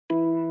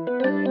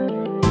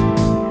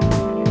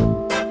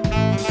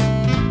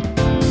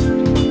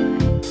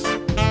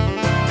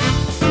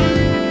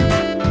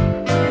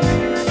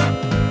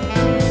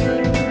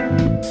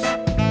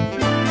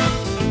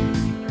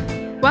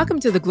Welcome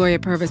to the Gloria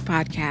Purvis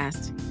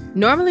podcast.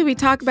 Normally, we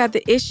talk about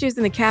the issues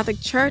in the Catholic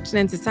Church and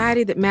in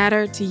society that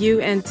matter to you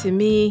and to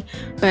me,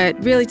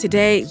 but really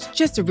today, it's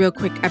just a real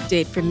quick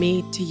update from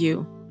me to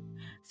you.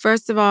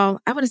 First of all,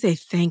 I want to say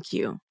thank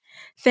you.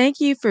 Thank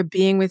you for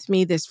being with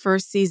me this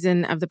first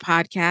season of the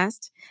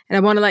podcast. And I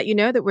want to let you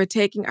know that we're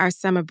taking our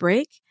summer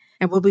break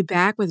and we'll be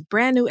back with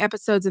brand new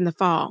episodes in the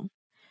fall.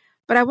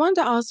 But I wanted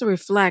to also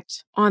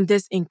reflect on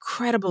this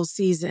incredible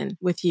season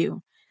with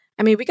you.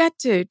 I mean, we got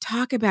to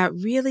talk about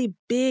really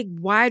big,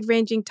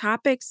 wide-ranging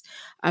topics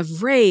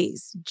of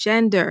race,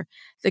 gender,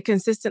 the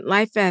consistent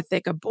life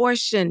ethic,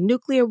 abortion,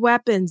 nuclear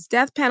weapons,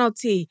 death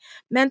penalty,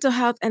 mental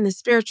health, and the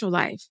spiritual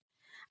life.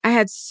 I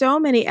had so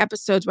many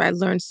episodes where I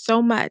learned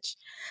so much.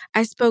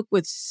 I spoke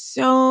with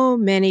so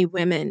many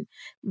women,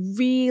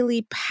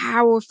 really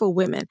powerful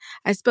women.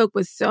 I spoke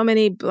with so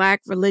many Black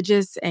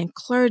religious and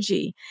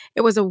clergy.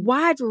 It was a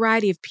wide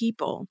variety of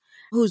people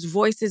whose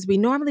voices we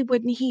normally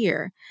wouldn't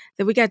hear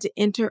that we got to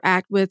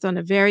interact with on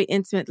a very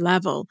intimate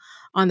level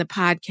on the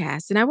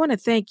podcast. And I want to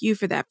thank you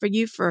for that, for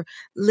you for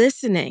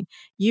listening,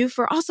 you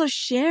for also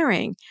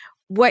sharing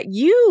what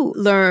you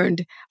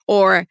learned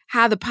or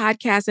how the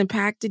podcast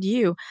impacted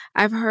you.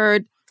 I've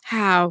heard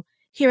how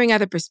hearing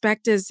other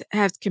perspectives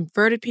has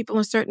converted people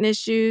on certain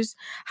issues,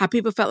 how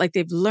people felt like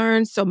they've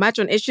learned so much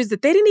on issues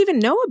that they didn't even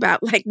know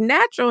about, like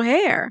natural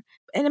hair.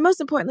 And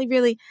most importantly,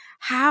 really,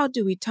 how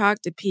do we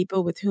talk to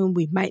people with whom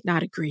we might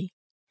not agree?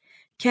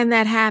 Can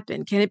that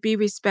happen? Can it be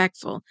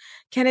respectful?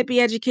 Can it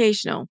be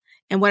educational?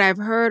 And what I've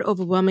heard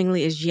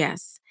overwhelmingly is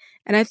yes.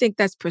 And I think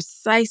that's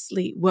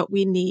precisely what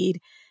we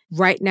need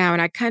right now in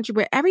our country,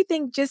 where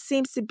everything just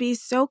seems to be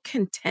so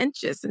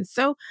contentious and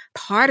so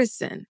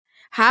partisan.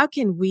 How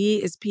can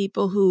we, as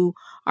people who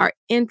are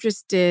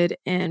interested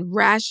in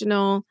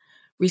rational,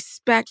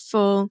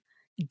 respectful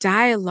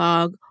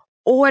dialogue,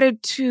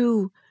 ordered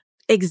to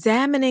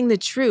examining the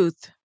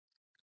truth,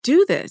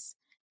 do this?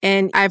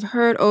 And I've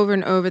heard over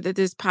and over that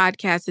this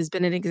podcast has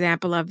been an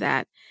example of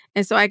that.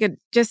 And so I could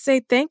just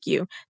say thank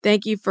you.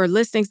 Thank you for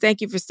listening.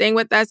 Thank you for staying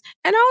with us.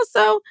 And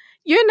also,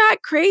 you're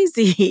not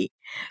crazy.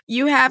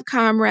 You have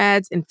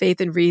comrades in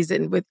faith and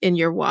reason within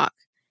your walk.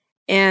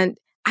 And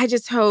I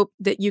just hope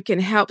that you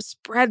can help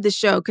spread the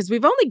show, because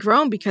we've only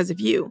grown because of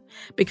you,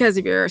 because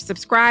of your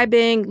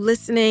subscribing,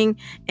 listening,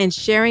 and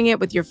sharing it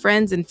with your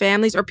friends and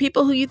families or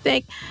people who you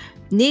think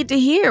need to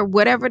hear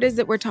whatever it is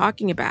that we're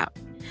talking about.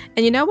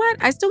 And you know what?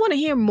 I still want to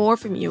hear more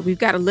from you. We've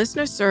got a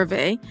listener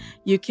survey.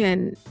 You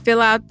can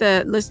fill out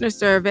the listener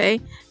survey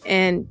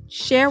and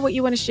share what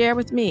you want to share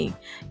with me.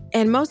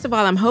 And most of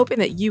all, I'm hoping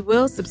that you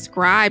will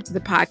subscribe to the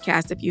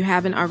podcast if you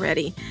haven't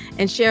already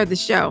and share the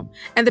show.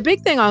 And the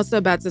big thing also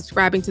about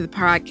subscribing to the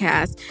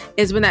podcast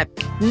is when that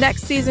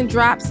next season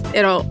drops,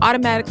 it'll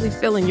automatically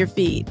fill in your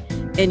feed,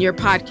 in your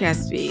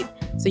podcast feed,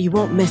 so you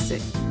won't miss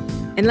it.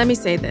 And let me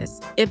say this,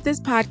 if this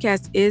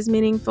podcast is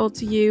meaningful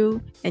to you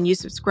and you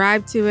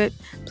subscribe to it,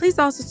 please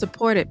also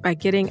support it by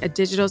getting a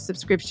digital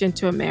subscription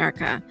to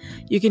America.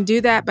 You can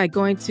do that by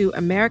going to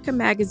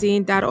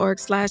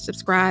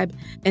americamagazine.org/subscribe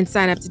and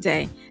sign up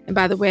today. And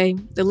by the way,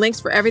 the links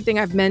for everything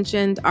I've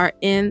mentioned are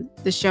in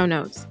the show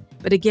notes.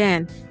 But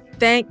again,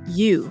 thank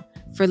you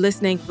for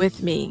listening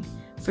with me,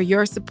 for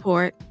your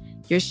support,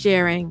 your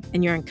sharing,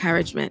 and your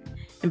encouragement.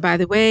 And by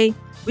the way,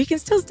 we can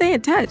still stay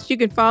in touch. You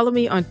can follow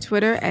me on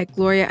Twitter at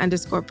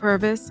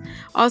Gloria_Purvis.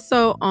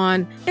 Also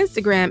on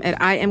Instagram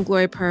at I am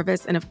Gloria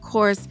Purvis. And of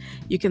course,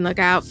 you can look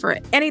out for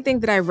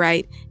anything that I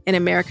write in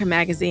America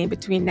Magazine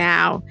between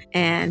now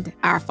and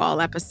our fall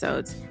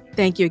episodes.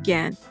 Thank you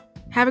again.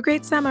 Have a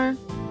great summer.